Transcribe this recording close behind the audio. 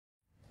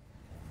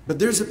But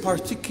there's a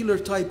particular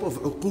type of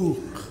uquq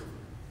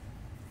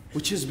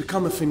which has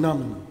become a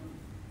phenomenon.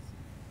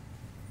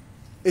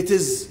 It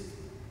is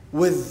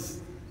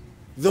with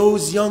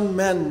those young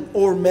men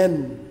or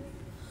men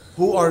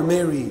who are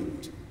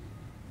married,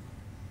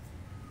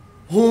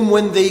 whom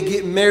when they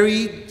get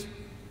married,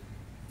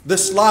 the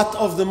slot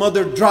of the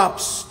mother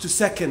drops to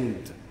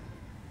second,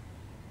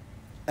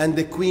 and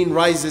the queen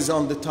rises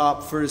on the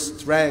top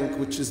first rank,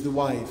 which is the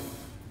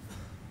wife,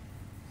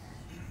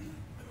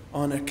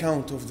 on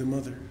account of the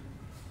mother.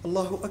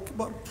 Allahu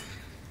Akbar.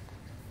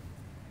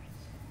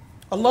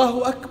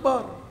 Allahu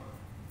Akbar.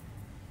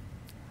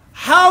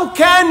 How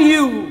can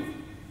you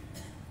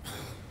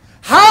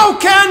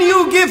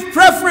give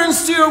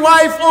preference to your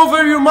wife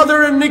over your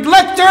mother and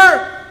neglect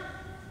her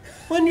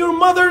when your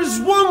mother's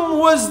womb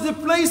was the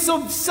place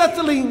of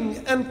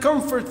settling and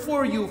comfort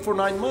for you for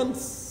 9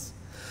 months?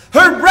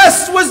 Her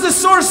breast was the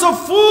source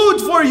of food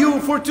for you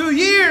for 2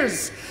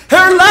 years.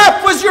 Her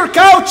lap was your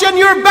couch and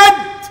your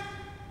bed.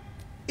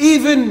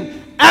 Even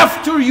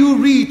after you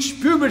reach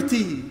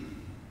puberty,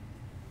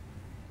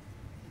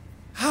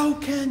 how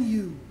can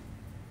you?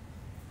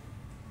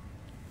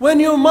 When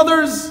your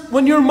mother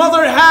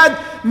had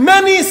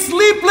many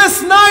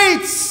sleepless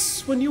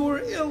nights when you were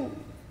ill.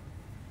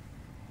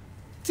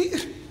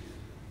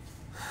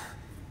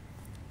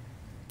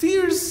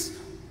 Tears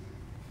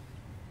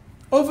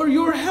over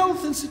your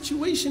health and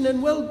situation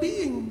and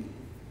well-being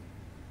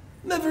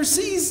never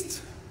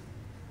ceased.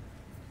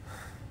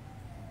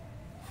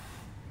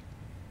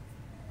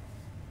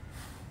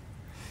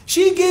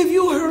 She gave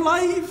you her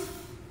life,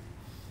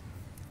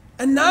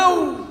 and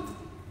now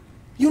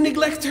you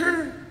neglect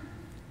her.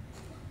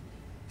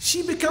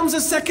 She becomes a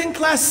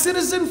second-class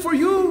citizen for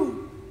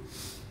you.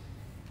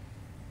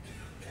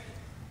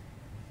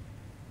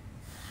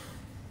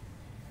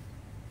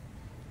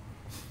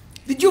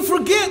 Did you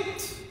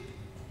forget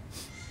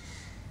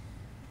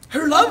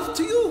her love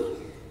to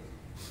you?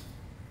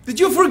 Did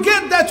you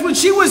forget that when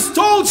she was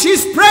told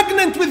she's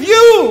pregnant with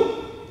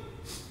you,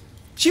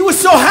 she was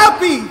so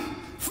happy,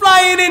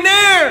 flying in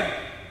air?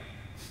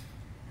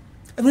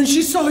 And when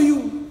she saw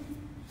you,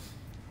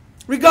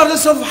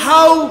 regardless of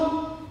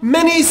how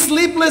many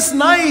sleepless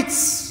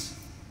nights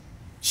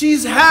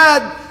she's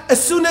had,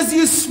 as soon as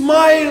you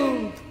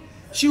smiled,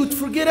 she would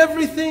forget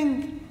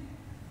everything.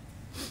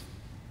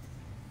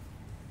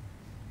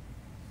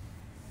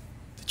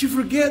 Did you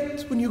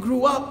forget when you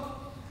grew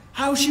up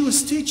how she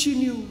was teaching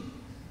you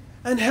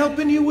and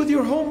helping you with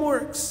your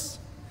homeworks?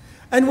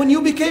 And when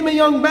you became a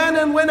young man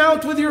and went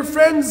out with your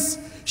friends,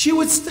 she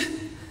would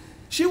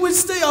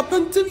stay up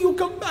until you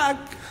come back,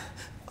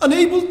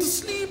 unable to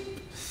sleep,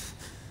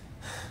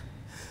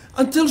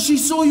 until she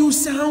saw you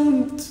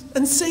sound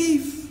and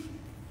safe.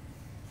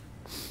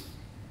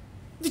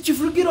 Did you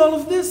forget all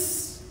of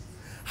this?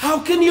 How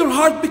can your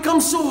heart become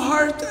so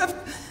hard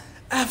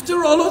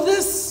after all of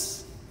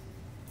this?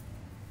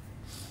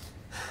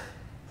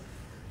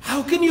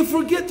 How can you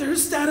forget her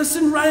status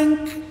and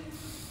rank?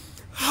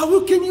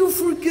 How can you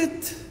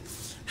forget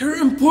her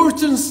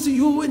importance to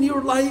you in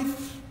your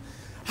life?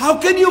 How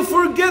can you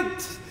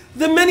forget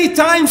the many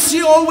times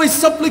she always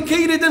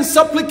supplicated and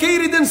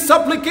supplicated and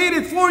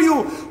supplicated for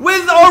you,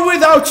 with or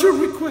without your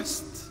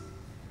request?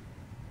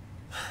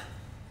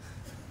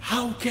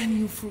 How can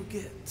you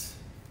forget?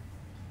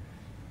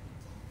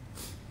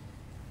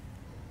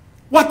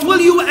 What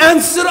will you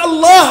answer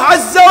Allah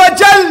Azza wa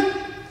Jal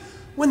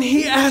when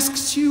He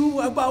asks you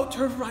about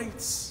her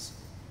rights?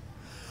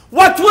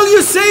 What will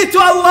you say to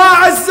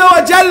Allah Azza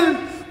wa Jal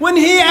when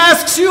He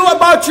asks you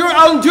about your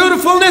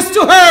undutifulness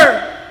to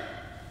her?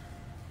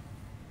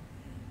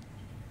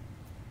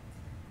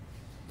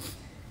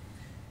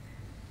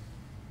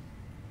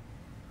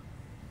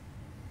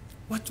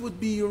 What would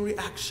be your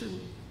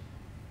reaction?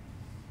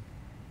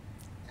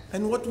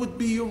 And what would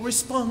be your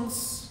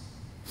response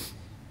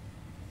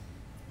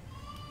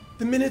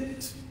the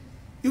minute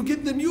you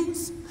get the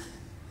news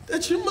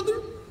that your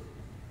mother